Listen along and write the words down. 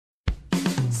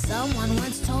Someone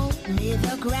once told me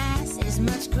the grass is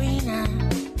much greener.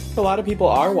 A lot of people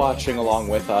are watching along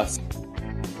with us.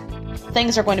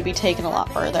 Things are going to be taken a lot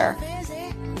further.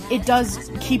 It does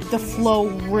keep the flow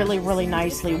really, really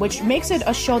nicely, which makes it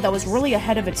a show that was really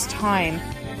ahead of its time.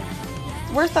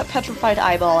 Where's that petrified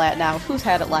eyeball at now? Who's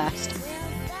had it last?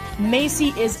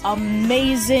 Macy is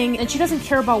amazing, and she doesn't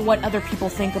care about what other people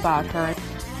think about her.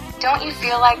 Don't you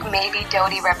feel like maybe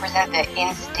Dodie represents the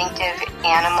instinctive,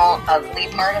 animal, ugly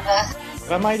part of us?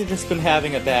 I might have just been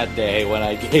having a bad day when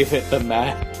I gave it the meh.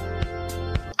 At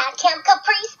Camp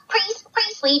Caprice, priest,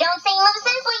 we don't sing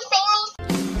mooses, we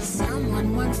sing these.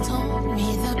 Someone once told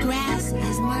me the grass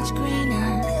is much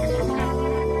greener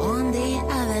on the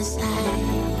other side.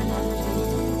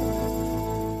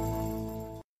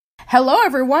 Hello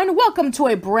everyone, welcome to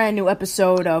a brand new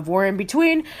episode of War in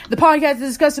Between, the podcast that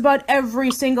discusses about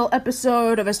every single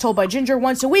episode of As Told by Ginger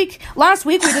once a week. Last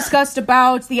week we discussed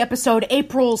about the episode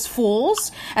April's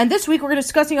Fools, and this week we're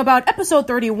discussing about episode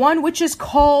 31, which is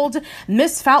called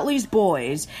Miss Foutley's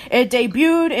Boys. It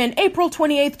debuted in April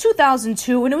 28th,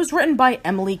 2002, and it was written by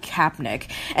Emily Kapnick.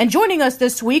 And joining us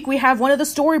this week, we have one of the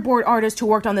storyboard artists who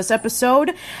worked on this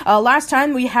episode. Last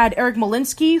time we had Eric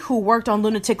Malinsky, who worked on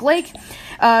Lunatic Lake.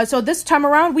 So this time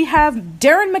around, we have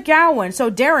Darren McGowan. So,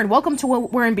 Darren, welcome to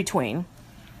We're in Between.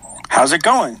 How's it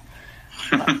going?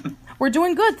 We're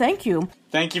doing good, thank you.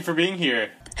 Thank you for being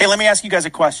here. Hey, let me ask you guys a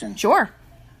question. Sure.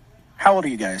 How old are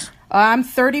you guys? I'm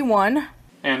 31.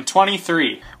 And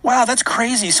 23. Wow, that's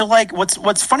crazy. So,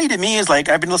 what's funny to me is,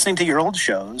 I've been listening to your old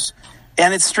shows,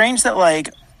 and it's strange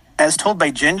that, As Told by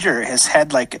Ginger has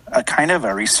had, a kind of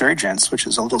a resurgence, which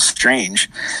is a little strange.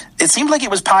 It seemed like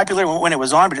it was popular when it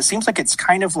was on, but it seems like it's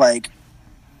kind of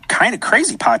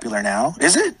crazy popular now.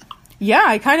 Is it?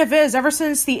 Yeah, it kind of is. Ever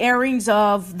since the airings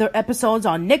of the episodes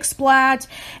on Nick Splat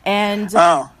and,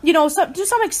 to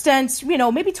some extent,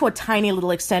 maybe to a tiny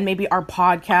little extent, maybe our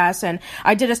podcast. And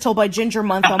I did As Told by Ginger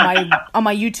month on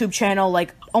my YouTube channel,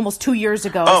 almost 2 years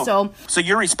ago. Oh, so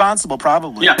you're responsible,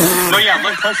 probably. Yeah.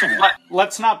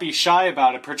 Let's not be shy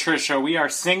about it, Patricia. We are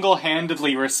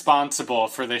single-handedly responsible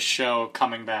for this show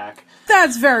coming back.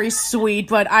 That's very sweet,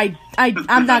 but I'm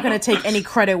not going to take any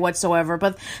credit whatsoever,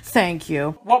 but thank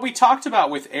you. What we talked about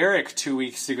with Eric 2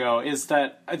 weeks ago is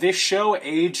that this show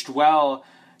aged well,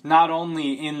 not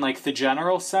only in, the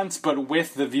general sense, but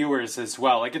with the viewers as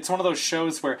well. It's one of those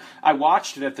shows where I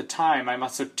watched it at the time. I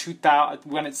must have,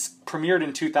 when it's premiered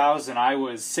in 2000, I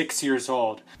was 6 years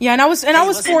old. Yeah, and I was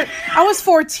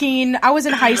 14. I was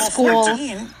in high school.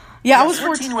 14? Yeah, I was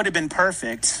 14 would have been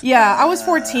perfect. Yeah, I was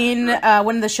 14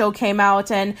 when the show came out,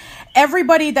 and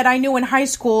everybody that I knew in high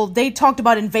school, they talked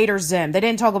about Invader Zim. They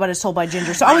didn't talk about As Told by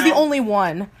Ginger, so I was the only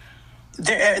one.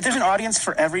 There's an audience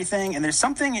for everything, and there's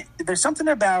something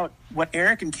about what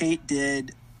Eric and Kate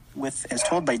did with As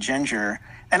Told by Ginger,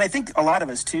 and I think a lot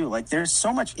of us too. There's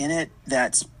so much in it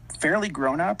that's fairly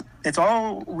grown up. It's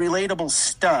all relatable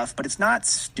stuff, but it's not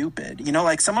stupid.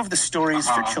 Some of the stories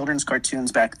for children's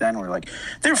cartoons back then were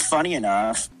they're funny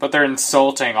enough, but they're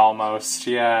insulting almost.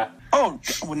 Yeah. Oh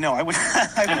well, no, I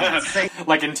wouldn't say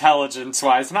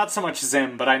intelligence-wise, not so much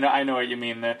Zim, but I know what you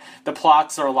mean. The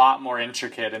plots are a lot more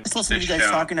intricate. And listen to you guys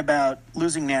talking about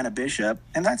losing Nana Bishop,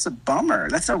 and that's a bummer.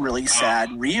 That's a really sad,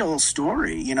 real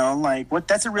story.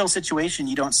 That's a real situation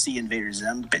you don't see Invader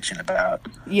Zim bitching about.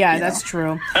 Yeah, that's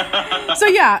true. So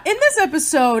yeah, in this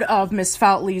episode of Miss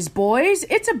Foutley's Boys,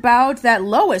 it's about that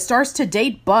Lois starts to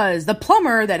date Buzz, the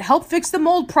plumber that helped fix the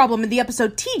mold problem in the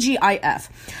episode TGIF.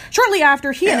 Shortly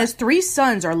after, he and his 3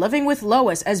 sons are living with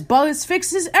Lois as Buzz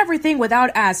fixes everything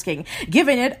without asking,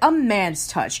 giving it a man's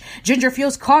touch. Ginger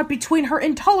feels caught between her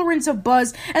intolerance of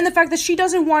Buzz and the fact that she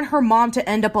doesn't want her mom to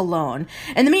end up alone.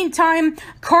 In the meantime,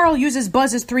 Carl uses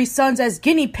Buzz's 3 sons as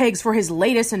guinea pigs for his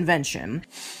latest invention.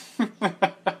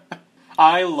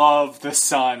 I love the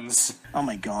sons. Oh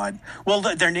my god. Well,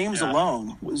 their names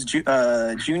alone was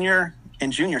Junior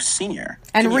and Junior Senior.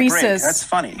 And Reese's. That's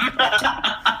funny.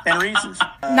 And Reese's.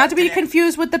 Not to be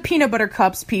confused with the peanut butter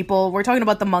cups, people. We're talking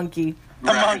about the monkey.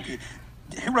 The monkey.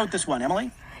 Who wrote this one, Emily?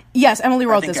 Yes, Emily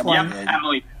wrote this one. Yep,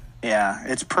 Emily. Yeah,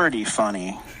 it's pretty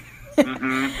funny.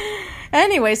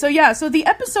 Anyway, so the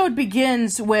episode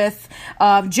begins with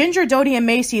Ginger, Dodie, and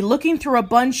Macy looking through a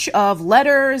bunch of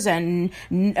letters and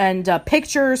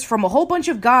pictures from a whole bunch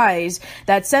of guys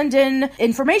that send in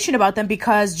information about them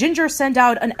because Ginger sent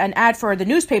out an ad for the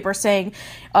newspaper saying,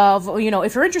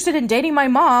 if you're interested in dating my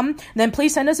mom, then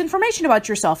please send us information about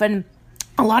yourself. And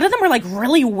a lot of them are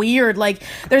really weird.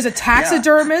 There's a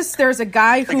taxidermist. There's a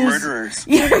guy who's murderers.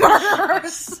 Yeah,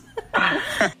 murderers.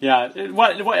 Yeah, it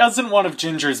wasn't one of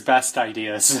Ginger's best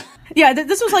ideas. Yeah,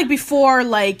 this was like before,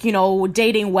 like, you know,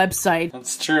 dating website.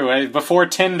 That's true. Before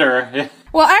Tinder.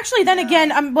 Well, actually, then again,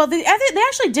 they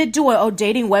actually did do a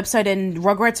dating website in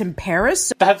Rugrats in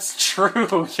Paris. That's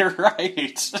true. You're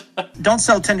right. Don't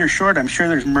sell Tinder short. I'm sure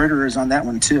there's murderers on that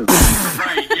one too.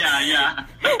 Right, yeah.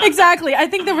 Exactly. I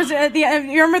think there was you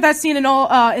remember that scene in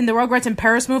the Rugrats in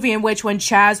Paris movie in which when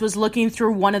Chaz was looking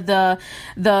through one of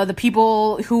the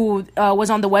people who was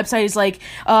on the website, he's like,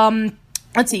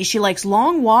 let's see, she likes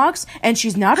long walks, and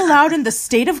she's not allowed in the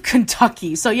state of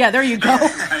Kentucky. So, yeah, there you go.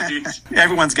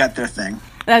 Everyone's got their thing.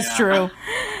 That's true.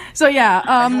 So,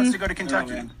 yeah. Who wants to go to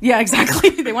Kentucky? Yeah,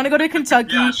 exactly. They want to go to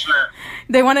Kentucky. Yeah, sure.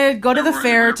 They want to go to the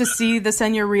fair to see the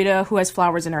senorita who has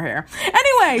flowers in her hair.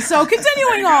 Anyway, so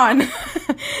continuing on.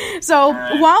 So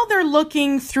while they're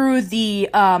looking through the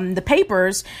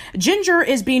papers, Ginger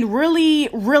is being really,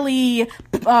 really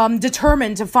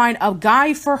determined to find a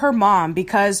guy for her mom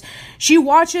because she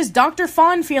watches Dr.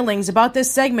 Fond Feelings about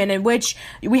this segment in which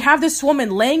we have this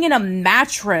woman laying in a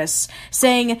mattress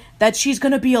saying that she's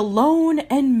going to be alone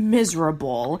and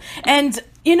miserable. And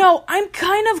you know, I'm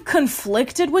kind of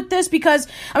conflicted with this because,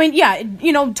 I mean, yeah,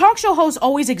 you know, talk show hosts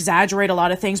always exaggerate a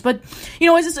lot of things, but, you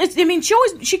know,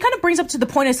 she kind of brings up to the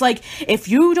point, it's like, if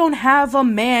you don't have a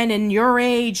man in your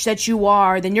age that you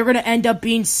are, then you're going to end up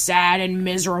being sad and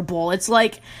miserable. It's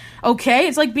like, okay,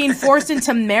 it's like being forced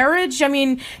into marriage. I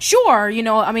mean, sure, you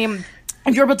know, I mean,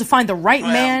 if you're able to find the right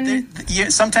man.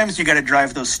 Sometimes you got to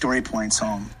drive those story points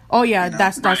home. Oh, yeah, you know?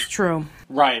 That's true.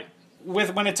 Right.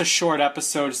 When it's a short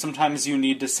episode, sometimes you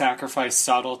need to sacrifice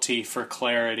subtlety for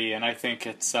clarity, and I think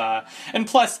it's and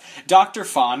plus Dr.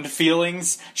 Fond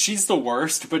Feelings, she's the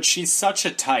worst, but she's such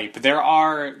a type. There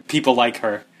are people like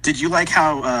her. Did you like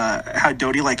how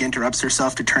Dodie interrupts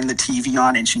herself to turn the TV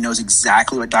on and she knows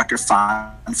exactly what Dr.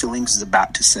 Fond Feelings is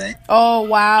about to say? Oh,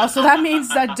 wow. So that means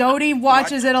that Dodie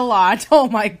watches it a lot. Oh,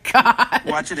 my God.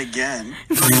 Watch it again.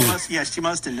 She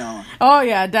must have known. Oh,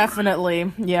 yeah,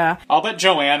 definitely. Yeah. I'll bet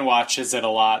Joanne watches it a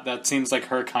lot. That seems like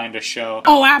her kind of show.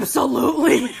 Oh,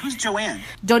 absolutely. Wait, who's Joanne?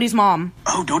 Dodie's mom.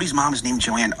 Oh, Dodie's mom is named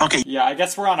Joanne. Okay. Yeah, I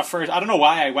guess we're on a first. I don't know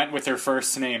why I went with her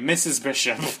first name. Mrs.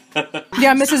 Bishop.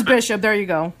 Yeah, Mrs. Bishop. There you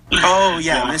go. Oh,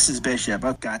 yeah, Mrs. Bishop.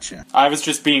 Oh, gotcha. I was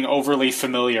just being overly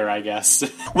familiar, I guess.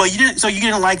 Well, you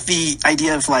didn't like the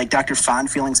idea of, Dr. Fond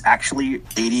Feelings actually a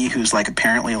lady who's,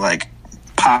 apparently,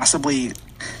 possibly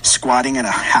squatting in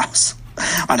a house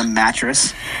on a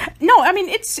mattress? No, I mean,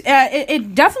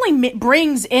 it definitely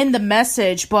brings in the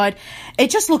message, but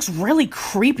it just looks really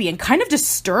creepy and kind of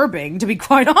disturbing, to be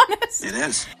quite honest. It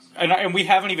is. And we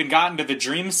haven't even gotten to the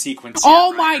dream sequence yet.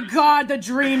 Oh, right? My God, the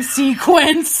dream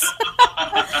sequence.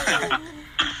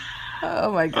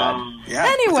 Oh, my God. Yeah,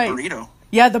 anyway. The burrito.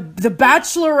 Yeah, the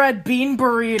Bachelorette bean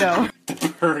burrito. The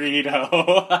burrito.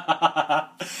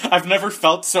 I've never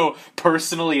felt so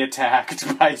personally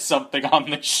attacked by something on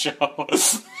this show.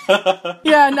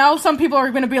 Yeah, now some people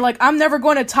are going to be like, I'm never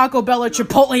going to Taco Bell or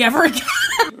Chipotle ever again.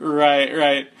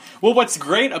 Right. Well, what's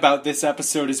great about this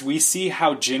episode is we see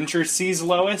how Ginger sees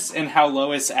Lois and how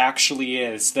Lois actually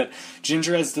is. That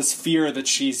Ginger has this fear that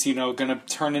she's, going to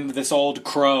turn into this old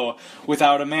crow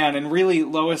without a man. And really,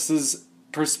 Lois's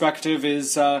perspective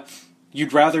is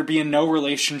you'd rather be in no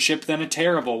relationship than a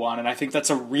terrible one. And I think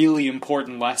that's a really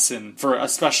important lesson,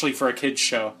 especially for a kid's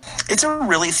show. It's a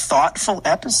really thoughtful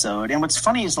episode. And what's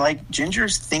funny is,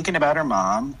 Ginger's thinking about her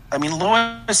mom. I mean,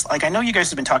 Lois, I know you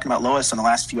guys have been talking about Lois in the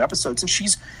last few episodes, and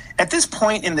she's, at this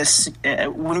point in this,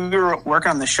 when we were working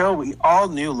on the show, we all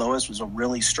knew Lois was a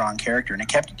really strong character, and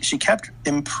she kept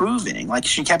improving.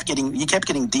 You kept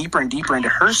getting deeper and deeper into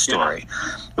her story.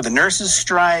 With the nurses'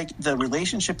 strike, the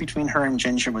relationship between her and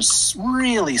Ginger was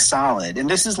really solid. And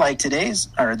this is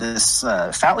this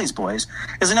Fowley's Boys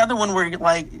is another one where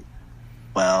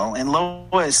and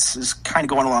Lois is kind of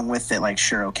going along with it,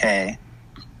 sure, okay.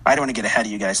 I don't want to get ahead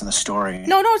of you guys in the story.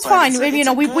 No, it's fine.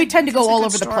 We tend to go all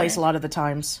over the place a lot of the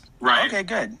times. Right. Okay,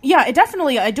 good. Yeah, I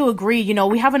do agree.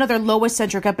 We have another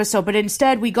Lois-centric episode, but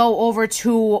instead we go over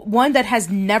to one that has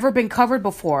never been covered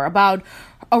before, about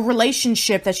a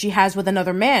relationship that she has with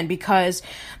another man, because,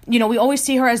 we always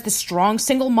see her as the strong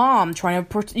single mom trying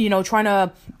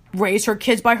to raise her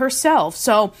kids by herself.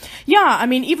 So, yeah, I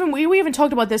mean, we even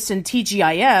talked about this in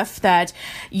TGIF, that,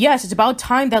 yes, it's about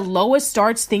time that Lois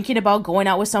starts thinking about going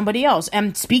out with somebody else.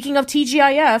 And speaking of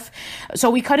TGIF, so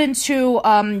we cut into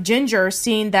Ginger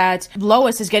seeing that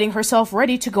Lois is getting herself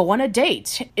ready to go on a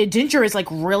date. Ginger is,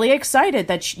 really excited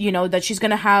that, that she's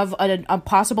going to have a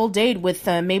possible date with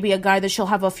maybe a guy that she'll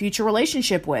have a future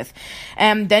relationship with.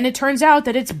 And then it turns out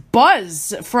that it's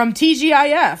Buzz from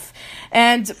TGIF.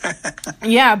 And,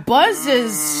 yeah, Buzz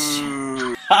is...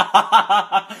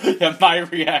 Yeah, my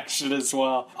reaction as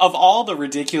well. Of all the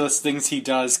ridiculous things he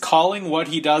does, calling what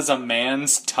he does a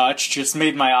man's touch just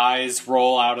made my eyes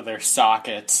roll out of their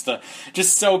sockets.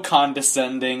 Just so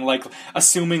condescending, like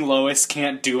assuming Lois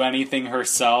can't do anything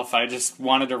herself. I just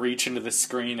wanted to reach into the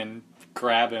screen and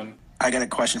grab him. I got a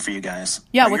question for you guys.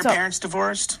 Yeah, Are what's your up? parents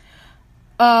divorced?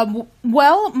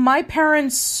 Well, my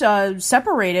parents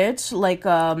separated like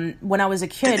when I was a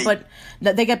kid,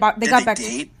 Did they got Did back. they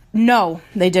date? No,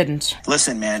 they didn't.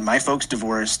 Listen, man, my folks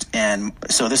divorced, and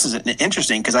so this is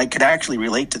interesting because I could actually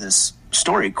relate to this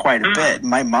story quite a bit.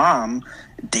 My mom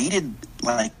dated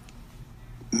like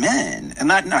men,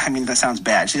 and I mean that sounds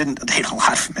bad. She didn't date a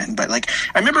lot of men, but like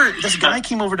I remember this guy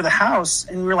came over to the house,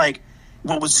 and we were like,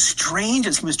 what was strange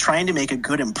is he was trying to make a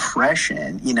good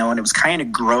impression, you know, and it was kind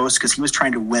of gross because he was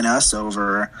trying to win us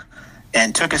over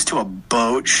and took us to a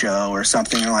boat show or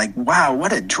something. And like, wow,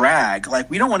 what a drag! Like,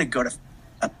 we don't want to go to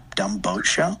a dumb boat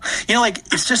show, you know. Like,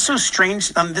 it's just so strange.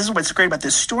 This is what's great about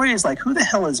this story is like, who the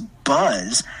hell is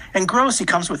Buzz? And gross, he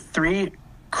comes with 3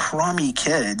 crummy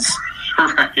kids.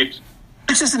 Right.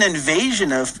 It's just an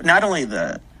invasion of not only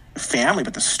the family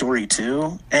but the story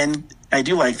too. And I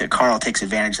do like that Carl takes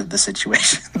advantage of the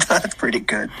situation. That's pretty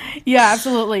good. Yeah,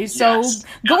 absolutely. So Yes.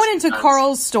 going Yes, into yes.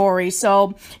 Carl's story,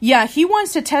 so yeah, he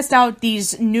wants to test out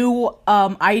these new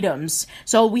items.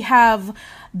 So we have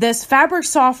this fabric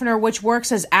softener, which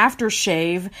works as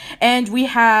aftershave, and we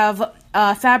have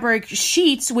fabric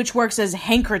sheets, which works as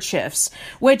handkerchiefs,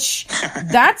 which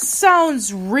that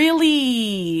sounds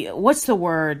really, what's the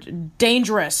word?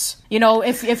 Dangerous. You know,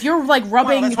 if you're like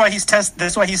rubbing... Well, that's why he's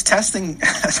testing.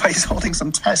 That's why he's holding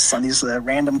some tests on these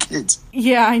random kids.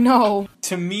 Yeah, I know.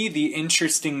 To me, the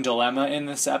interesting dilemma in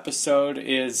this episode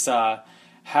is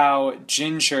how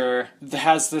Ginger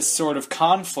has this sort of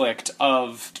conflict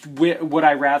of, would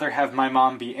I rather have my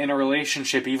mom be in a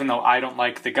relationship even though I don't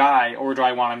like the guy, or do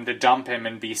I want him to dump him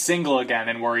and be single again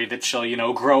and worry that she'll, you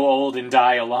know, grow old and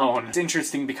die alone? It's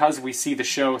interesting because we see the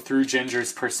show through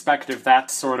Ginger's perspective.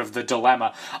 That's sort of the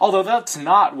dilemma. Although that's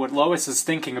not what Lois is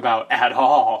thinking about at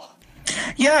all.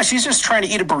 Yeah, she's just trying to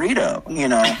eat a burrito, you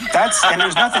know. And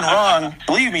there's nothing wrong.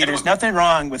 Believe me, there's nothing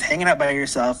wrong with hanging out by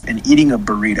yourself and eating a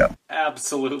burrito.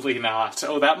 Absolutely not.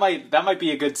 Oh, that might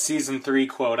be a good season 3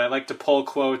 quote. I like to pull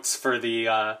quotes for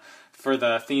the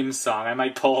theme song. I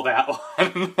might pull that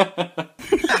one.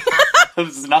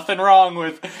 There's nothing wrong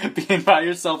with being by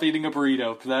yourself eating a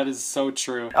burrito. That is so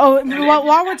true. Oh,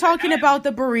 while we're talking about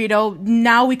the burrito,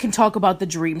 now we can talk about the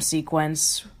dream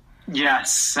sequence.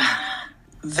 Yes.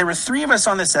 There were 3 of us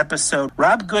on this episode,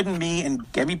 Rob Good and me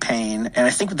and Gabby Payne, and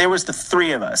I think there was the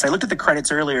 3 of us. I looked at the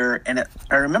credits earlier, and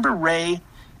I remember Ray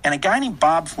and a guy named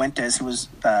Bob Fuentes, who was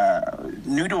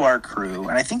new to our crew,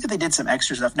 and I think that they did some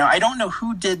extra stuff. Now, I don't know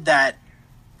who did that,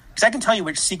 because I can tell you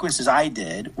which sequences I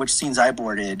did, which scenes I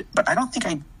boarded, but I don't think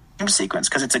I did sequence,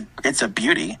 because it's a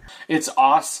beauty. It's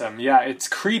awesome. Yeah, it's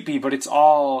creepy, but it's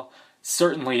all...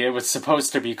 Certainly, it was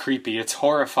supposed to be creepy. It's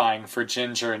horrifying for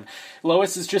Ginger, and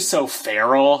Lois is just so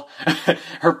feral.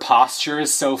 Her posture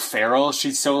is so feral.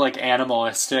 She's so, like,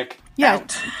 animalistic. Yeah,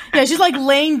 she's like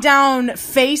laying down,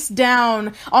 face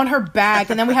down on her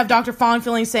back, and then we have Dr.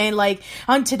 Fawnfeeling saying, like,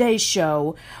 on today's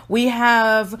show, we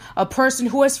have a person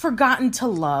who has forgotten to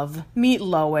love. Meet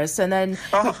Lois. And then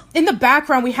in the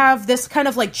background, we have this kind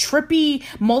of like trippy,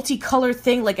 multicolored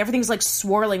thing, like everything's like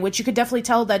swirling, which you could definitely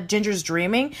tell that Ginger's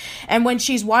dreaming. And when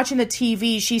she's watching the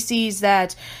TV, she sees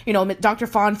that, you know, Dr.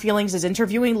 Fawnfeelings is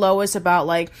interviewing Lois about,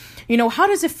 like, you know, how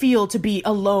does it feel to be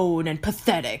alone and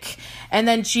pathetic? And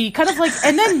then she kind of like,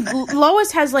 and then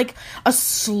Lois has like a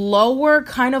slower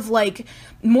kind of like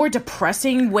more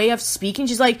depressing way of speaking.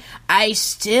 She's like, I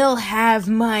still have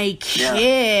my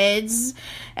kids. Yeah.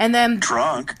 And then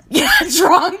drunk. Yeah,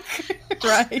 drunk.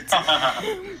 Right.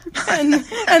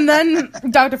 and then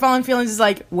Dr. Fallen Feelings is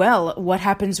like, well, what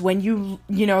happens when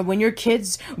when your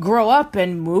kids grow up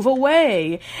and move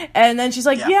away? And then she's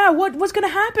like, yeah, what's gonna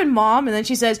happen, Mom? And then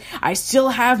she says, I still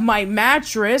have my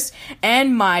mattress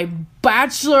and my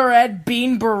bachelorette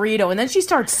bean burrito. And then she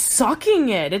starts sucking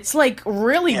it. It's like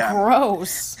really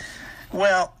gross.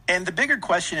 Well, and the bigger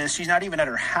question is, she's not even at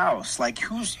her house. Like,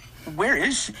 where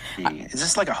is she? Is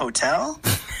this like a hotel?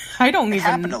 I don't even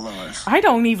happened to Lois? I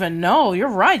don't even know. You're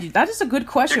right. That is a good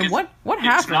question. What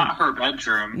happened? It's not her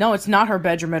bedroom. No, it's not her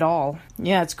bedroom at all.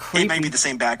 Yeah, it's creepy. It might be the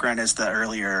same background as the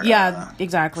earlier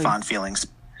exactly. Fond Feelings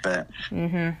But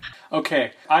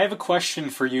Okay, I have a question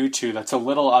for you two that's a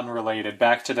little unrelated,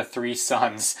 back to the Three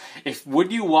Sons.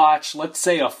 Would you watch, let's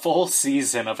say, a full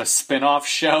season of a spin-off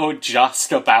show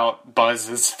just about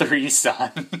Buzz's three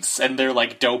sons and their,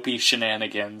 like, dopey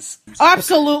shenanigans?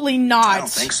 Absolutely not. I don't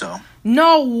think so.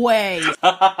 No way.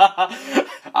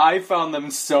 I found them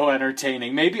so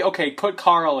entertaining. Maybe, okay, put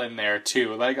Carl in there,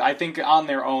 too. Like, I think on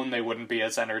their own they wouldn't be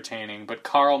as entertaining, but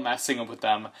Carl messing with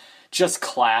them, just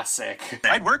classic.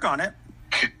 I'd work on it.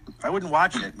 I wouldn't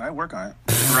watch it. I'd work on it.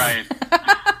 Right.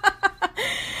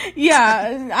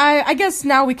 Yeah, I guess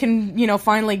now we can,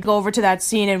 finally go over to that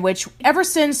scene in which, ever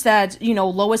since that,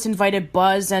 Lois invited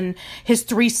Buzz and his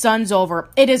three sons over,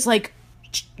 it is, like,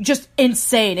 just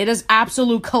insane. It is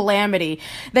absolute calamity.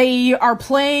 They are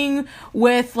playing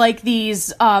with, like,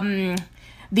 these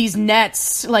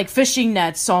nets, like fishing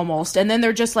nets almost, and then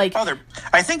they're just like...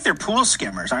 I think they're pool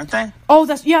skimmers, aren't they? Oh,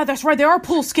 that's right, they are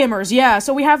pool skimmers, yeah.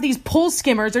 So we have these pool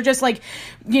skimmers, they're just like,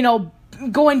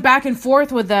 going back and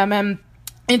forth with them, and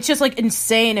it's just, like,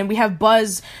 insane. And we have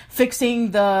Buzz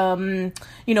fixing the,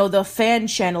 the fan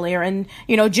chandelier. And,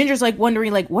 Ginger's, like,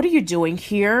 wondering, like, what are you doing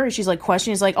here? She's, like,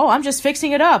 questioning. He's like, oh, I'm just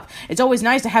fixing it up. It's always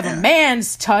nice to have a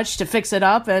man's touch to fix it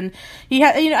up. And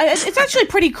it's actually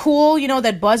pretty cool,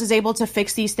 that Buzz is able to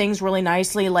fix these things really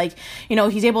nicely. Like,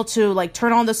 he's able to, like,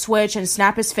 turn on the switch and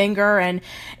snap his finger. And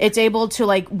it's able to,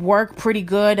 like, work pretty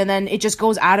good. And then it just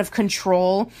goes out of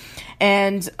control.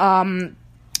 And,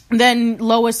 then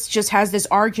Lois just has this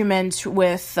argument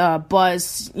with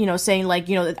Buzz, saying, like,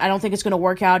 I don't think it's going to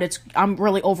work out. I'm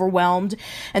really overwhelmed.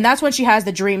 And that's when she has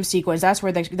the dream sequence. That's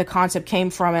where the concept came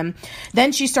from. And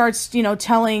then she starts,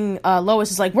 telling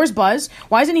Lois, is like, where's Buzz?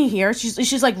 Why isn't he here?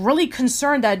 She's like really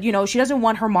concerned that, she doesn't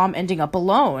want her mom ending up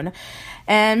alone.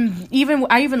 And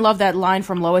I even love that line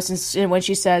from Lois when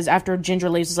she says, after Ginger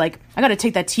leaves, is like, I got to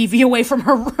take that TV away from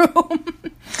her room.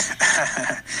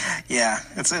 Yeah,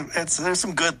 there's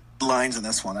some good lines in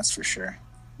this one, that's for sure.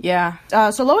 Yeah.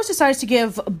 So Lois decides to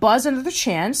give Buzz another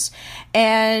chance,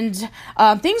 and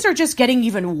things are just getting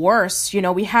even worse.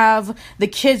 We have the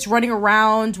kids running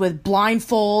around with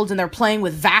blindfolds, and they're playing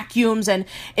with vacuums, and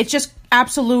it's just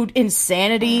absolute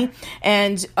insanity.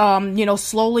 And,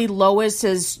 slowly Lois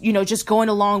is, just going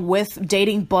along with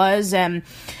dating Buzz, and,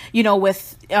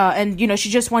 she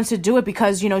just wants to do it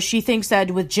because, she thinks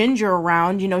that with Ginger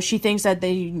around, she thinks that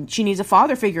she needs a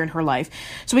father figure in her life.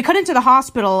 So we cut into the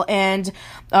hospital, and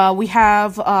we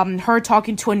have her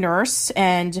talking to a nurse,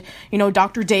 and,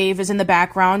 Dr. Dave is in the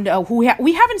background. We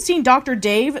haven't seen Dr.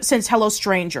 Dave since Hello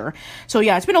Stranger. So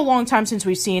yeah, it's been a long time since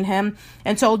we've seen him.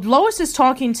 And so Lois is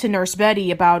talking to Nurse Betty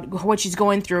about what she's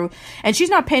going through, and she's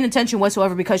not paying attention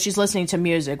whatsoever because she's listening to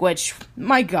music, which,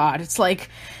 my God, it's like...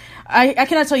 I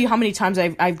cannot tell you how many times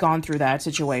I've gone through that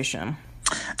situation.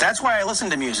 That's why I listen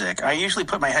to music. I usually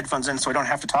put my headphones in so I don't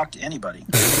have to talk to anybody.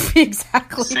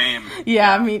 Exactly. Same.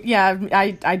 Yeah, I mean,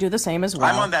 I do the same as well.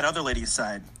 I'm on that other lady's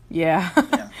side. Yeah.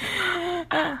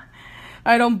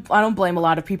 I don't blame a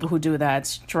lot of people who do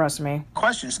that. Trust me.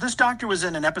 Question: so this doctor was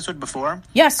in an episode before?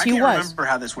 Yes, I he can't was. remember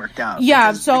how this worked out.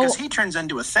 Yeah, because he turns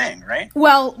into a thing, right?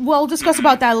 Well, we'll discuss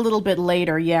about that a little bit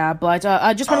later. Yeah, but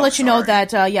I just want to let you know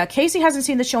that Casey hasn't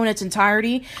seen the show in its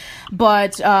entirety,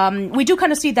 but we do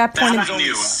kind of see that point. That was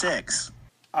only 6.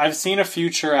 I've seen a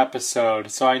future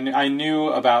episode, so I knew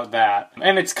about that,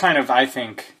 and it's kind of, I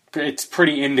think, it's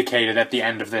pretty indicated at the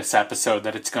end of this episode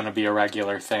that it's going to be a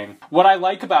regular thing. What I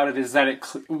like about it is that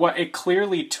it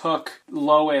clearly took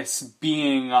Lois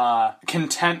being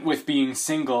content with being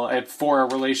single for a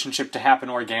relationship to happen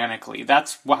organically.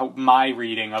 That's my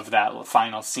reading of that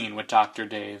final scene with Dr.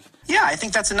 Dave. Yeah, I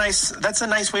think that's a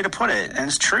nice way to put it, and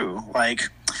it's true. Like,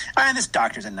 this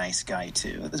doctor's a nice guy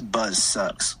too. This Buzz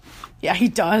sucks. Yeah, he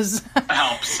does.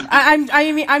 Helps.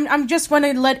 I'm just going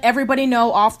to let everybody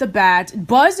know off the bat,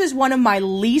 Buzz is one of my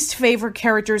least favorite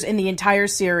characters in the entire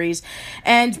series,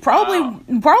 and probably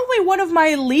one of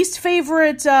my least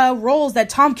favorite roles that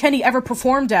Tom Kenny ever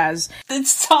performed as.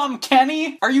 It's Tom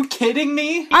Kenny? Are you kidding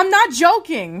me? I'm not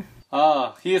joking.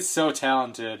 Oh, he is so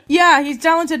talented. Yeah, he's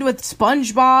talented with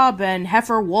SpongeBob and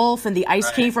Heifer Wolf and the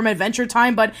Ice King from Adventure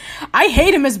Time, but I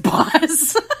hate him as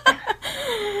Buzz.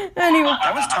 Anyway.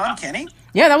 That was Tom Kenny?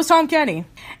 Yeah, that was Tom Kenny.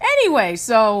 Anyway,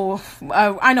 so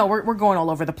I know we're going all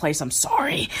over the place. I'm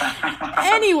sorry.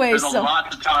 Anyway, there's a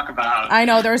lot to talk about. I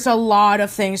know there's a lot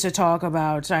of things to talk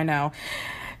about. I know.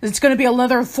 It's going to be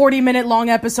another 40-minute long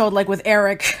episode like with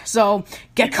Eric, so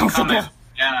get comfortable.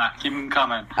 Yeah, keep them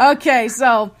coming. Okay,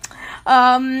 so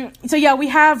So yeah, we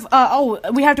have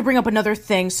we have to bring up another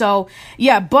thing. So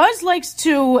yeah, Buzz likes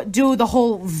to do the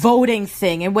whole voting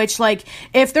thing, in which, like,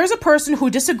 if there's a person who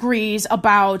disagrees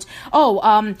about,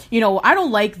 I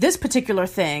don't like this particular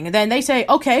thing, then they say,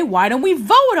 okay, why don't we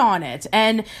vote on it?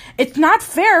 And it's not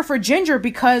fair for Ginger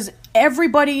because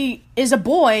everybody is a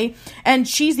boy and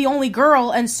she's the only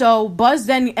girl, and so Buzz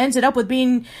then ends it up with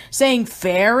saying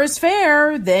fair is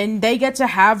fair, then they get to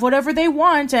have whatever they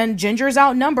want, and Ginger's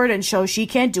outnumbered, and so she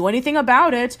can't do anything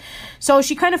about it. So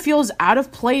she kind of feels out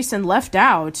of place and left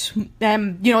out.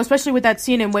 And especially with that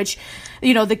scene in which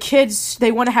the kids,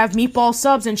 they want to have meatball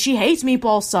subs and she hates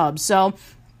meatball subs. So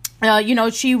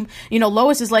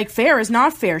Lois is like, fair is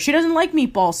not fair. She doesn't like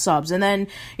meatball subs. And then,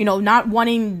 not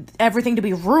wanting everything to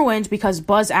be ruined because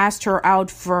Buzz asked her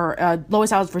out for,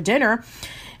 Lois out for dinner.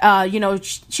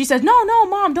 She says, no,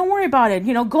 Mom, don't worry about it.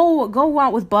 Go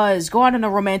out with Buzz, go out on a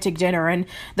romantic dinner. And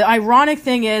the ironic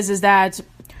thing is that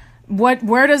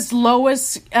where does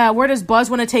Buzz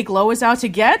want to take Lois out to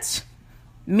get?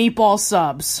 Meatball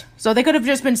subs. So they could have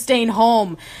just been staying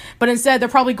home, but instead they're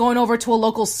probably going over to a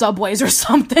local Subways or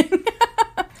something.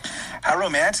 How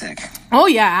romantic. Oh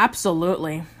yeah,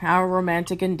 absolutely. How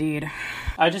romantic indeed.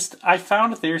 I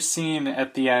found their scene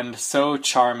at the end so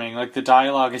charming. Like, the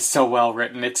dialogue is so well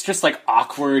written. It's just, like,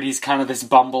 awkward. He's kind of this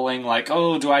bumbling, like,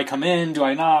 oh, do I come in? Do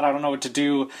I not? I don't know what to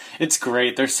do. It's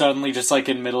great. They're suddenly just, like,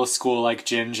 in middle school, like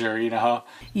Ginger,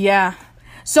 Yeah.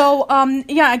 So,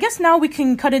 I guess now we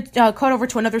can cut over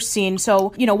to another scene.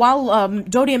 So, while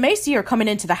Dodie and Macy are coming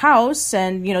into the house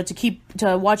and,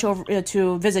 to watch over,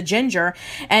 to visit Ginger,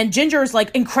 and Ginger is, like,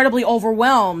 incredibly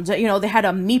overwhelmed. They had a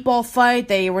meatball fight,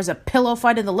 there was a pillow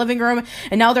fight in the living room,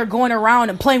 and now they're going around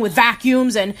and playing with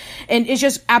vacuums, and it's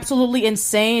just absolutely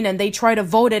insane, and they try to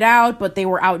vote it out, but they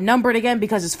were outnumbered again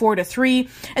because it's 4-3,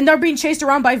 and they're being chased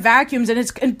around by vacuums, and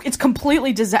it's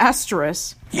completely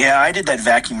disastrous. Yeah, I did that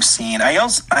vacuum scene.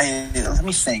 Let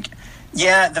me think.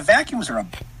 Yeah, the vacuums are a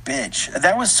bitch.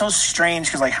 That was so strange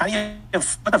because, like, how do you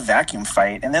put a vacuum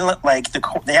fight? And then, like,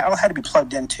 they all had to be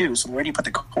plugged in too. So where do you put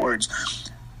the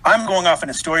cords? I'm going off on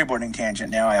a storyboarding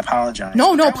tangent now. I apologize.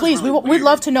 No, please. We'd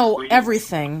love to know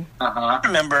everything. I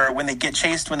remember when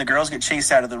the girls get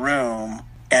chased out of the room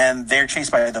and they're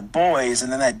chased by the boys,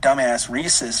 and then that dumbass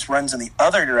Rhesus runs in the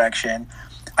other direction.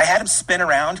 I had him spin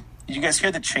around. Did you guys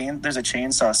hear there's a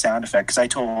chainsaw sound effect? Because I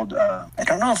told, I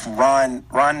don't know if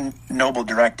Ron Noble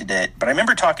directed it, but I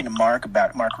remember talking to Mark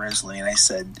Risley, and I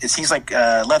said, he's like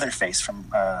Leatherface from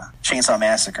Chainsaw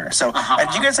Massacre. So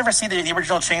did you guys ever see the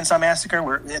original Chainsaw Massacre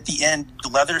where at the end,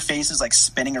 Leatherface is like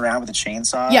spinning around with a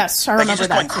chainsaw? Yes, I remember that. He's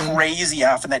just going crazy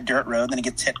off in that dirt road, and then he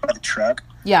gets hit by the truck.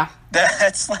 Yeah.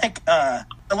 That's like the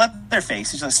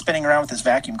Leatherface. He's just spinning around with his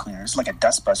vacuum cleaner. It's like a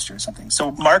dustbuster or something.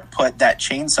 So Mark put that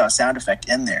chainsaw sound effect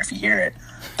in there. If you hear it,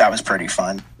 that was pretty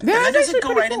fun. Yeah, and then does it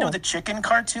go right into the chicken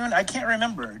cartoon? I can't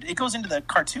remember. It goes into the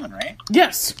cartoon, right?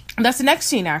 Yes. That's the next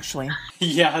scene, actually.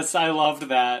 Yes, I loved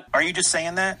that. Are you just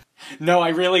saying that? No, I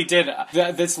really did.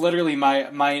 That's literally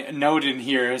my note in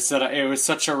here, is that it was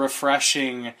such a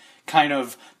refreshing kind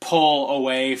of pull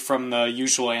away from the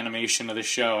usual animation of the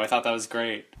show. I thought that was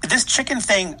great. This chicken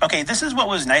thing, okay, this is what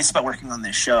was nice about working on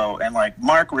this show. And, like,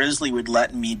 Mark Risley would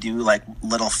let me do, like,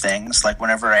 little things. Like,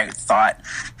 whenever I thought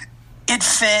it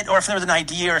fit, or if there was an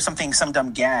idea or something, some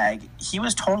dumb gag, he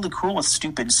was totally cool with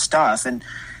stupid stuff. And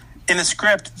in the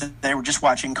script, they were just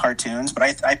watching cartoons.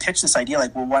 But I pitched this idea,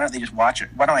 like, well, why don't they just watch it?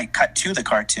 Why don't I cut to the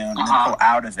cartoon and then pull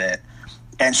out of it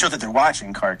and show that they're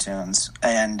watching cartoons?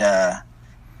 And,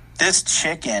 this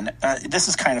chicken, this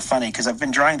is kind of funny because I've been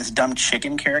drawing this dumb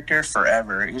chicken character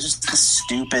forever. He was just this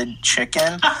stupid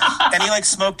chicken. And he, like,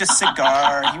 smoked a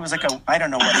cigar. He was like I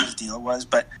don't know what his deal was.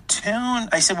 But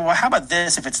I said, well, how about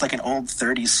this if it's like an old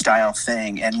 30s style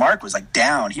thing? And Mark was like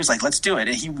down. He was like, let's do it.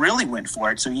 And he really went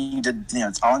for it. So he did,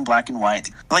 it's all in black and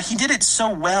white. Like, he did it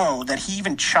so well that he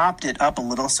even chopped it up a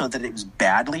little so that it was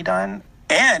badly done.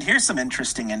 And here's some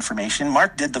interesting information.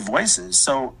 Mark did the voices.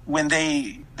 So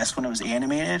that's when it was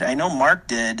animated. I know Mark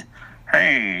did,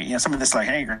 hey, some of this, like,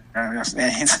 hey,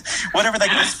 whatever, like,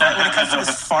 when it comes to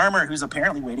this farmer who's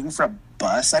apparently waiting for a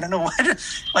bus. I don't know what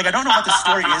the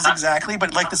story is exactly,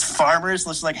 but, like, this farmer is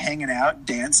just, like, hanging out,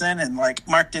 dancing, and, like,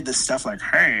 Mark did this stuff like,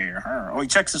 hey, he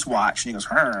checks his watch, and he goes,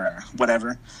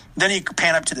 whatever. Then he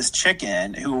pan up to this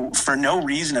chicken who, for no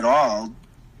reason at all,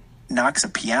 knocks a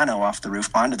piano off the roof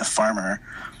onto the farmer.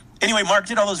 Anyway, Mark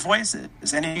did all those voices,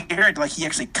 and you hear it, like, he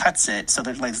actually cuts it, so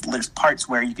there's parts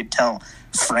where you could tell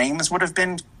frames would have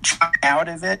been chopped out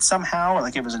of it somehow,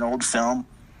 like it was an old film,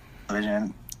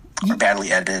 television, or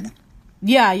badly edited.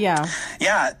 Yeah.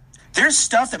 Yeah, there's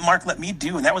stuff that Mark let me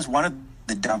do, and that was one of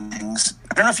the dumb things.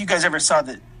 I don't know if you guys ever saw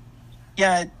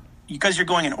Yeah, because you're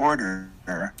going in order.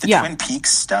 The Twin Peaks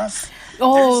stuff.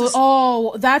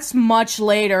 Oh, that's much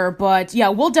later, but yeah,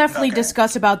 we'll definitely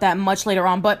discuss about that much later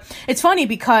on. But it's funny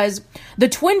because the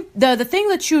thing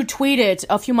that you tweeted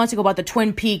a few months ago about the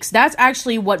Twin Peaks, that's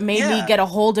actually what made me get a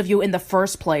hold of you in the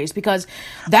first place, because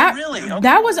that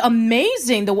that was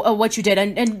amazing, what you did,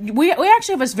 and we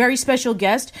actually have a very special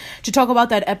guest to talk about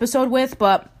that episode with,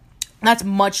 but that's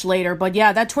much later. But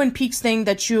yeah, that Twin Peaks thing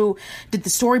that you did the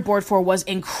storyboard for was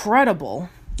incredible.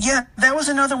 Yeah, that was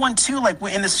another one too. Like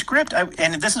in the script,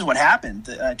 and this is what happened.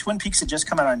 Twin Peaks had just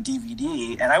come out on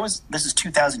DVD, and this is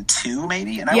 2002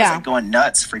 maybe, and I was like going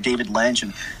nuts for David Lynch,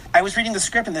 and I was reading the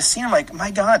script and the scene. I'm like, my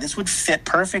God, this would fit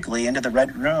perfectly into the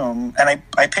Red Room. And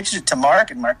I pitched it to Mark,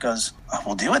 and Mark goes, "Oh,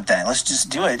 we'll do it then. Let's just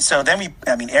do it." So then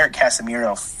Eric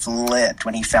Casimiro flipped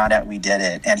when he found out we did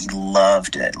it, and he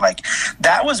loved it. Like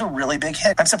that was a really big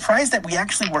hit. I'm surprised that we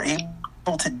actually were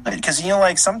able to do it, because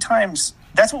like sometimes.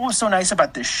 That's what was so nice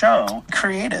about this show,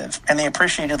 creative, and they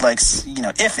appreciated,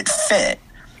 if it fit.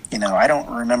 I don't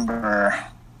remember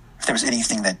if there was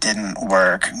anything that didn't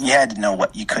work. You had to know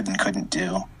what you could and couldn't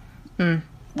do.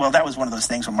 Well, that was one of those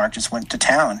things where Mark just went to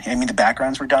town. I mean, the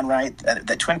backgrounds were done right.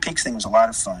 That Twin Peaks thing was a lot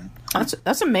of fun.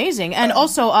 That's amazing. And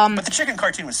also... but the chicken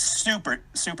cartoon was super,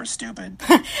 super stupid.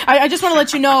 I just want to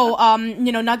let you know,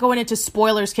 not going into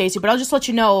spoilers, Casey, but I'll just let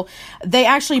you know, they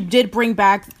actually did bring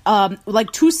back,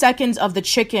 2 seconds of the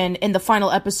chicken in the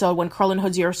final episode when Carl and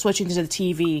Hoodsie are switching to the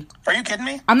TV. Are you kidding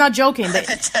me? I'm not joking.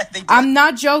 I'm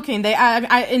not joking.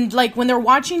 When they're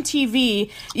watching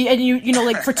TV,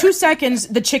 and for 2 seconds,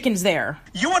 the chicken's there.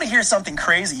 You want to hear something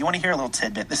crazy? You want to hear a little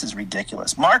tidbit? This is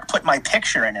ridiculous. Mark put my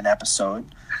picture in an episode.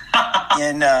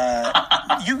 And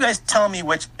you guys tell me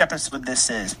which episode this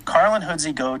is. Carl and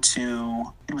Hoodsie go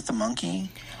to with the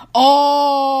monkey.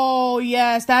 Oh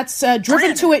yes, that's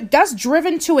driven to it. That's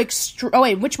driven to Oh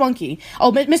wait, which monkey?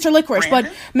 Oh, Mr. Licorice.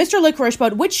 Brandon? But Mr. Licorice.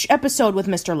 But which episode with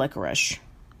Mr. Licorice?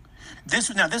 This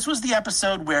was the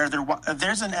episode where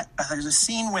there's a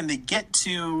scene when they get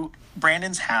to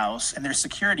Brandon's house and there's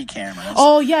security cameras.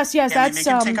 Oh yes, and that's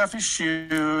they make him take off his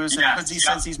shoes, and Hoodsie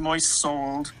says he's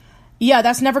moist-souled. Yeah,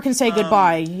 that's Never Can Say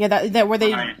Goodbye. Yeah, that where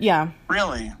they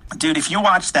Really, dude. If you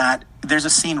watch that, there's a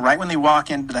scene right when they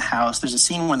walk into the house. There's a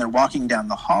scene when they're walking down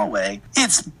the hallway.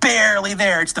 It's barely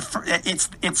there. There's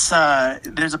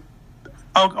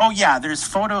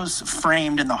photos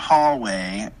framed in the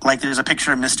hallway. Like there's a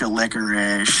picture of Mr.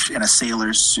 Licorice in a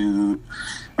sailor suit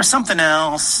or something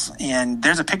else, and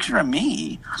there's a picture of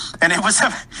me. And it was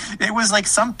like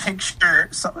some picture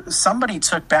somebody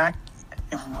took back.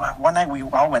 One night we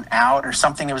all went out or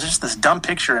something. It was just this dumb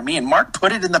picture of me, and Mark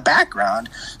put it in the background.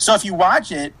 So if you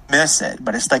watch it, miss it,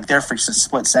 but it's like there for just a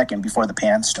split second before the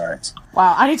pan starts.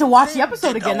 Wow, I need to watch the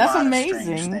episode again. That's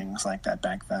amazing. Strange things like that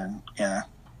back then. Yeah.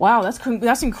 Wow,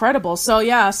 that's incredible. So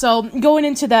yeah, so going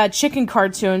into that chicken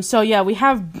cartoon, so yeah, we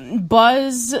have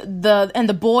Buzz and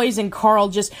the boys and Carl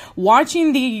just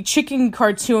watching the chicken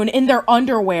cartoon in their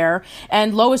underwear,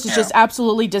 and Lois is just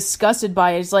absolutely disgusted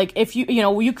by it. It's like if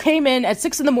you came in at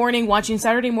 6 a.m. watching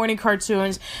Saturday morning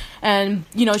cartoons, and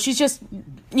she's just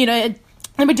they've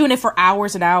been doing it for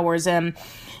hours and hours, and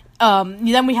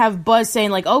then we have Buzz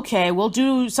saying like, okay, we'll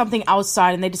do something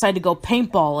outside, and they decide to go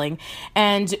paintballing,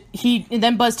 and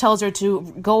then Buzz tells her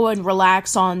to go and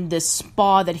relax on this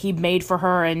spa that he made for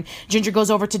her, and Ginger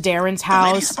goes over to Darren's house.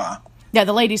 The lady spa. Yeah,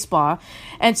 the lady spa.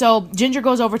 And so Ginger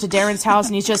goes over to Darren's house,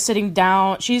 and he's just sitting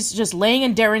down. She's just laying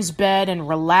in Darren's bed and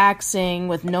relaxing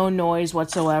with no noise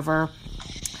whatsoever.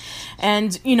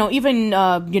 And, even,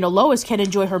 Lois can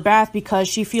enjoy her bath because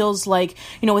she feels like,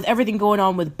 with everything going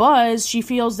on with Buzz, she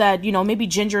feels that, maybe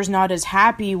Ginger's not as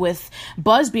happy with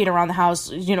Buzz being around the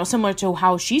house, similar to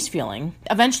how she's feeling.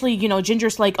 Eventually,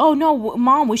 Ginger's like, oh, no,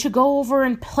 Mom, we should go over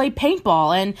and play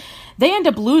paintball. And they end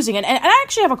up losing. And I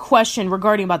actually have a question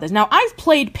regarding about this. Now, I've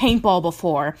played paintball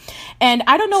before, and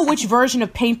I don't know which version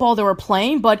of paintball they were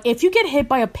playing, but if you get hit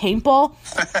by a paintball,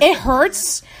 it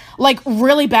hurts. Like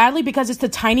really badly, because it's the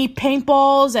tiny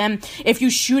paintballs, and if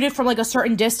you shoot it from like a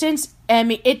certain distance, I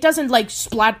mean, it doesn't like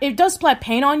splat. It does splat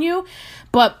paint on you,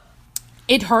 but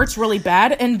it hurts really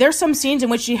bad. And there's some scenes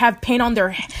in which you have paint on their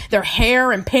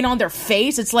hair and paint on their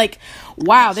face. It's like,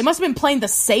 wow, they must have been playing the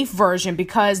safe version,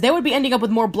 because they would be ending up with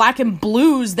more black and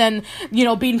blues than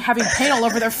having paint all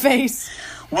over their face.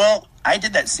 Well, I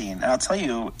did that scene, and I'll tell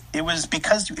you, it was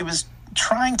because it was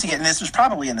trying to get, and this was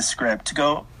probably in the script, to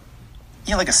go.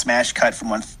 Like a smash cut from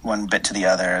one bit to the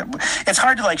other. It's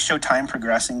hard to like show time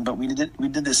progressing, but we did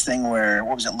this thing where,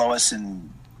 what was it, Lois and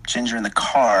Ginger in the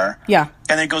car. Yeah.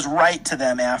 And it goes right to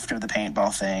them after the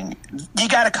paintball thing. You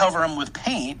got to cover them with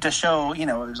paint to show, it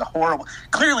was a horrible.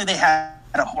 Clearly they had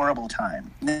a horrible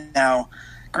time. Now,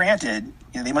 granted,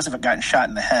 they must have gotten shot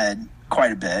in the head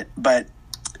quite a bit, but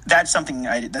that's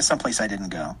someplace I didn't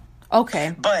go.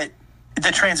 Okay. But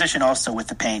the transition also with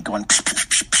the paint going,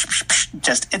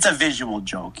 it's a visual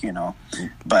joke,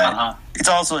 But it's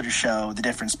also to show the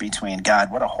difference between,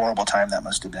 God, what a horrible time that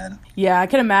must have been. Yeah, I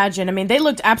can imagine. I mean, they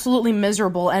looked absolutely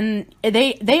miserable, and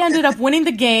they ended up winning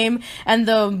the game, and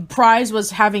the prize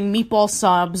was having meatball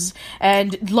subs,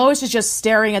 and Lois is just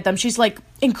staring at them. She's like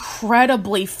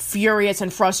incredibly furious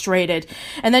and frustrated,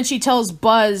 and then she tells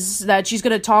Buzz that she's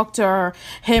going to talk to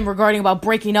him regarding about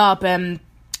breaking up, and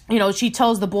she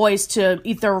tells the boys to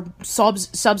eat their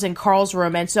subs in Carl's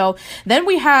room. And so then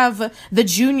we have the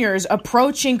juniors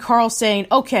approaching Carl saying,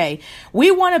 okay,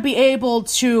 we want to be able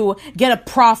to get a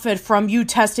profit from you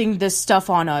testing this stuff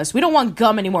on us. We don't want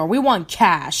gum anymore. We want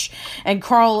cash. And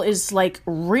Carl is like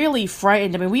really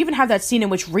frightened. I mean, we even have that scene in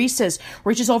which Reese's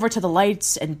reaches over to the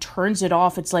lights and turns it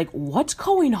off. It's like, what's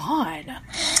going on?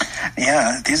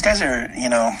 Yeah, these guys are,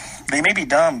 they may be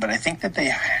dumb, but I think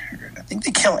they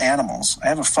kill animals. I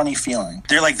have a funny feeling.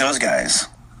 They're like those guys.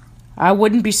 I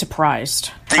wouldn't be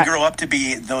surprised. They grow up to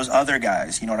be those other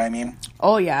guys. You know what I mean?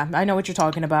 Oh, yeah. I know what you're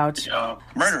talking about.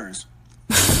 Murderers.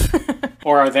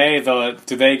 Or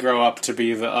do they grow up to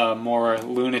be the more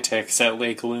lunatics at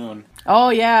Lake Loon? Oh,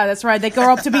 yeah, that's right. They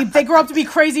grow up to be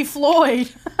Crazy Floyd.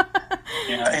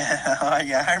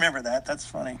 Yeah, I remember that. That's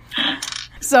funny.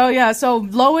 So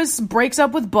Lois breaks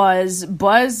up with Buzz.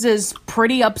 Buzz is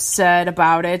pretty upset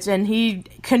about it, and he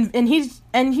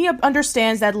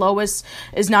understands that Lois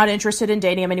is not interested in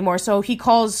dating him anymore. So he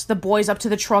calls the boys up to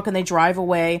the truck and they drive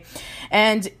away.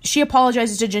 And she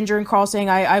apologizes to Ginger and Carl, saying,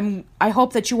 "I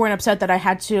hope that you weren't upset that I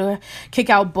had to kick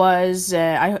out Buzz.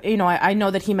 I know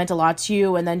that he meant a lot to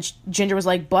you." And then Ginger was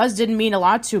like, "Buzz didn't mean a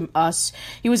lot to us.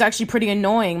 He was actually pretty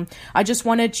annoying. I just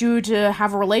wanted you to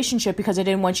have a relationship because I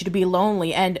didn't want you to be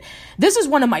lonely." And this is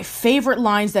one of my favorite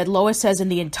lines that Lois says in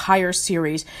the entire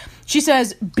series. She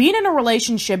says, "Being in a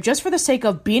relationship just for the sake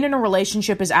of being in a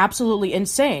relationship is absolutely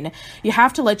insane. You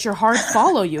have to let your heart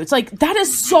follow you." It's like, that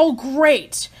is so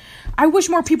great. I wish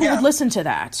more people would listen to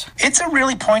that. It's a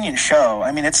really poignant show.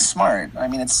 I mean, it's smart. I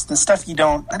mean, it's the stuff I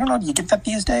don't know, do you get that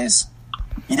these days?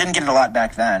 You didn't get it a lot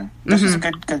back then. This is a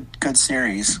good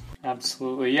series.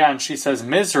 Absolutely, yeah, and she says,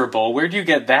 miserable, where'd you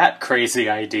get that crazy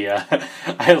idea?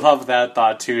 I love that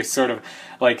thought, too, sort of,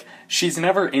 like, she's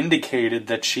never indicated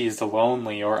that she's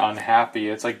lonely or unhappy.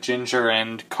 It's like Ginger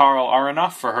and Carl are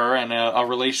enough for her, and a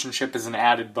relationship is an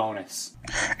added bonus.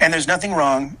 And there's nothing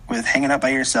wrong with hanging out by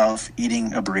yourself,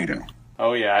 eating a burrito.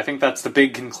 Oh, yeah, I think that's the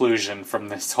big conclusion from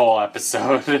this whole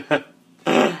episode.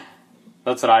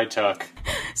 That's what I took.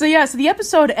 So the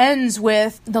episode ends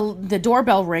with the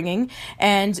doorbell ringing,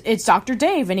 and it's Dr.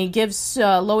 Dave, and he gives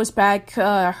Lois back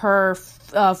her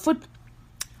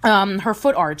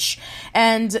foot arch,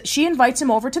 and she invites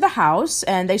him over to the house,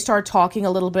 and they start talking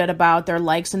a little bit about their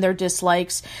likes and their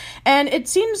dislikes, and it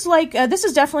seems like this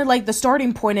is definitely like the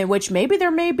starting point in which maybe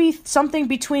there may be something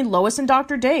between Lois and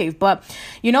Dr. Dave, but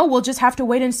we'll just have to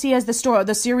wait and see as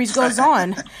the series goes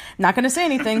on. Not gonna say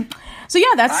anything. So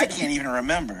I can't even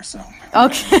remember, so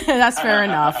okay. That's fair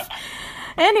enough.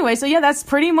 Anyway, so that's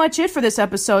pretty much it for this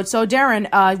episode. So, Darren,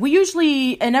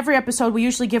 in every episode, we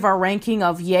usually give our ranking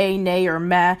of yay, nay, or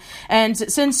meh. And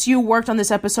since you worked on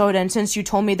this episode, and since you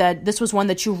told me that this was one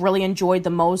that you really enjoyed the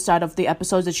most out of the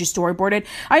episodes that you storyboarded,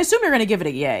 I assume you're going to give it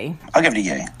a yay. I'll give it a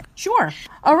yay. Sure.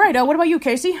 All right, what about you,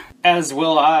 Casey? As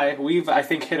will I. We've, I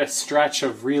think, hit a stretch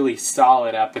of really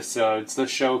solid episodes. The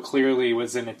show clearly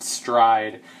was in its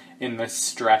stride in this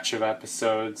stretch of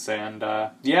episodes, and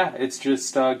it's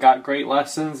just got great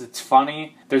lessons. It's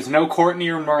funny. There's no Courtney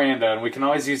or Miranda, and we can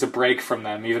always use a break from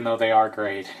them, even though they are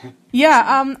great.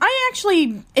 I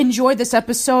actually enjoyed this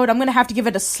episode. I'm gonna have to give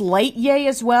it a slight yay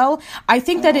as well. I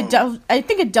think that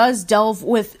it does delve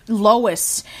with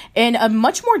Lois in a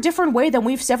much more different way than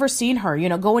we've ever seen her.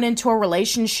 Going into a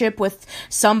relationship with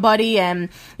somebody, and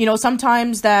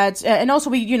sometimes that, and also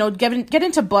we get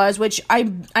into Buzz, which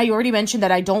I already mentioned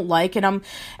that I don't like, and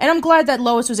I'm glad that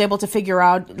Lois was able to figure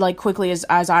out like quickly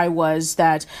as I was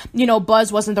that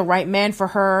Buzz wasn't the right man for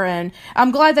her, and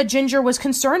I'm glad that Ginger was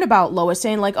concerned about Lois,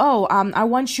 saying like, I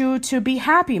want you to be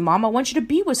happy, Mom. I want you to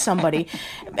be with somebody.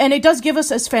 And it does give us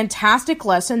this fantastic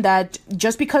lesson that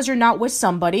just because you're not with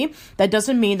somebody, that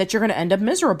doesn't mean that you're going to end up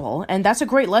miserable. And that's a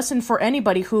great lesson for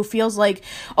anybody who feels like,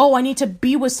 I need to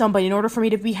be with somebody in order for me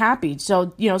to be happy.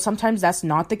 So, sometimes that's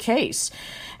not the case.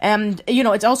 And,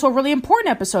 it's also a really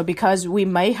important episode because we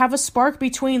may have a spark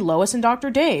between Lois and Dr.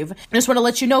 Dave. I just want to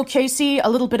let you know, Casey, a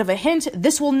little bit of a hint.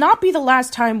 This will not be the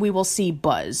last time we will see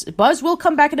Buzz. Buzz will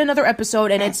come back in another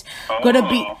episode, and it's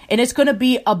it's gonna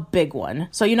be a big one.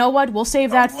 So you know what? We'll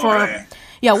save that for.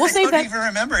 Yeah, we'll save that. I don't even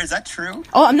remember. Is that true?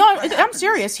 Oh, I'm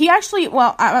serious. He actually,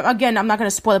 well, again, I'm not going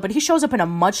to spoil it, but he shows up in a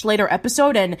much later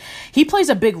episode, and he plays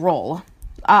a big role.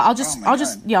 I'll just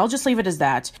leave it as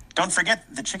that. Don't forget,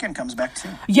 the chicken comes back too.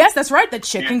 Yes, that's right. The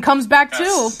chicken comes back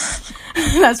too.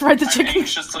 That's right. The chicken. I'm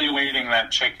anxiously waiting that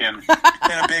chicken in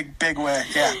a big way.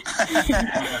 Yeah.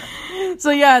 So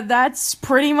yeah, that's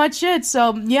pretty much it.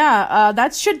 So yeah,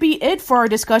 that should be it for our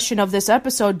discussion of this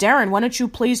episode. Darren, why don't you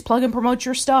please plug and promote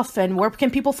your stuff, and where can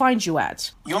people find you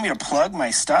at? You want me to plug my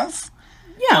stuff?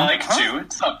 Yeah. I like to.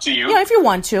 It's up to you. Yeah, if you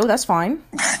want to, that's fine.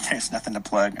 There's nothing to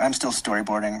plug. I'm still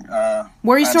storyboarding.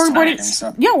 Where are you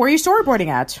storyboarding? Yeah, where are you storyboarding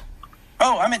at?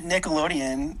 Oh, I'm at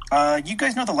Nickelodeon. You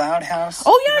guys know the Loud House?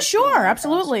 Oh yeah, sure,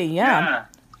 absolutely, yeah.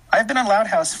 I've been on Loud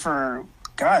House for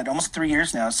almost 3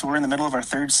 years now. So we're in the middle of our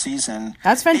 3rd season.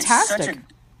 That's fantastic.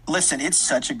 It's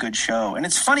such a good show, and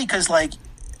it's funny because like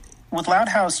with Loud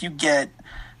House, you get.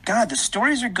 God, the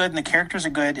stories are good and the characters are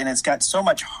good, and it's got so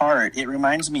much heart. It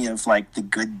reminds me of like the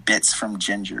good bits from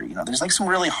Ginger. You know, there's like some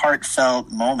really heartfelt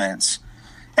moments,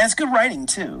 and it's good writing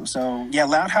too. So yeah,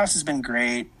 Loud House has been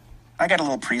great. I got a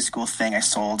little preschool thing I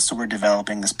sold, so we're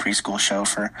developing this preschool show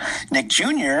for Nick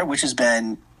Jr., which has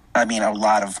been, a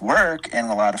lot of work and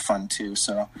a lot of fun too.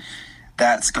 So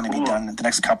that's going to be done in the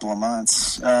next couple of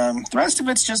months. The rest of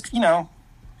it's just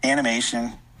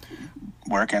animation.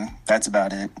 Working. That's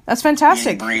about it. That's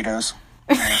fantastic. Eating burritos.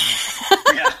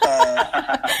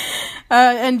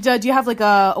 And do you have like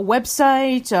a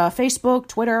website, Facebook,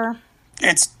 Twitter?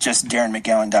 It's just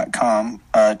DarrenMcGowan.com.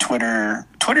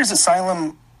 Twitter's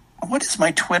Asylum. What is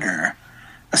my Twitter?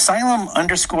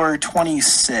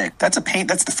 Asylum_26.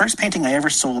 That's the first painting I ever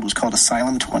sold was called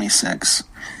Asylum 26.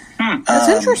 That's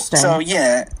interesting. So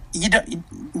yeah,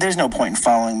 there's no point in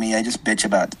following me. I just bitch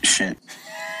about shit.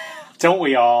 Don't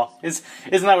we all? Isn't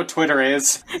that what Twitter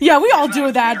is? Yeah, we all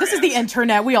do that. This is the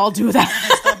internet. We all do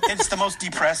that. It's the most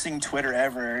depressing Twitter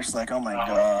ever. It's like, oh my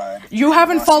god. You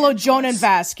haven't followed Jonan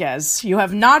Vasquez. You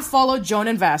have not followed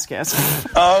Jonan Vasquez.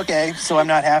 Oh, okay. So I'm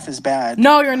not half as bad.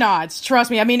 No, you're not.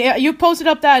 Trust me. I mean, you posted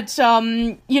up that,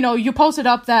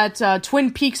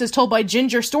 Twin Peaks is told by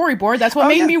Ginger storyboard. That's what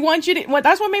made me want you to.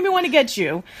 That's what made me want to get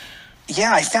you.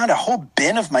 Yeah, I found a whole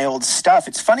bin of my old stuff.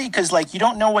 It's funny because, like, you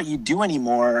don't know what you do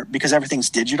anymore because everything's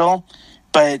digital.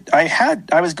 But I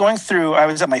was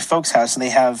at my folks' house and they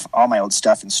have all my old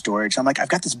stuff in storage. I'm like, I've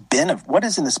got this bin of, what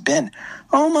is in this bin?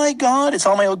 Oh my God, it's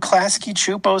all my old Klasky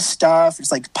Chupo stuff.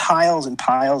 It's like piles and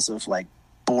piles of like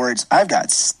boards. I've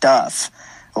got stuff,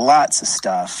 lots of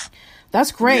stuff.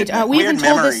 That's great. We even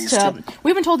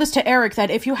told this to Eric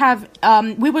that if you have,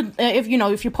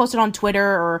 if you post it on Twitter,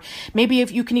 or maybe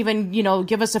if you can even,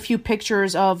 give us a few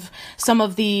pictures of some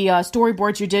of the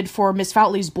storyboards you did for Miss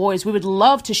Foutley's Boys, we would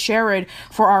love to share it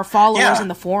for our followers in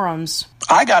the forums.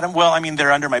 I got them. Well,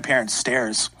 they're under my parents'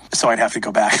 stairs, so I'd have to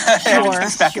go back.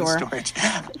 Everything's back in storage.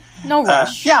 No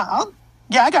rush. I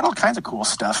got all kinds of cool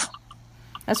stuff.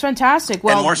 That's fantastic.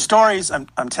 Well, and more stories. I'm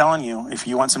telling you, if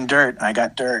you want some dirt, I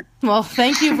got dirt. Well,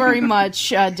 thank you very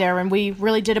much, Darren. We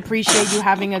really did appreciate you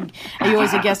having you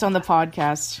as a guest on the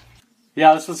podcast.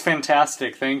 Yeah, this was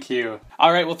fantastic. Thank you.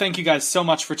 All right, well, thank you guys so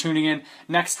much for tuning in.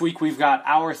 Next week, we've got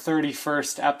our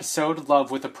 31st episode,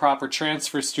 Love with a Proper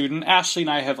Transfer Student. Ashley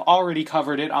and I have already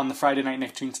covered it on the Friday Night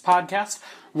Nicktoons podcast.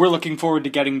 We're looking forward to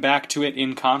getting back to it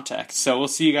in context. So we'll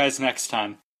see you guys next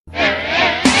time.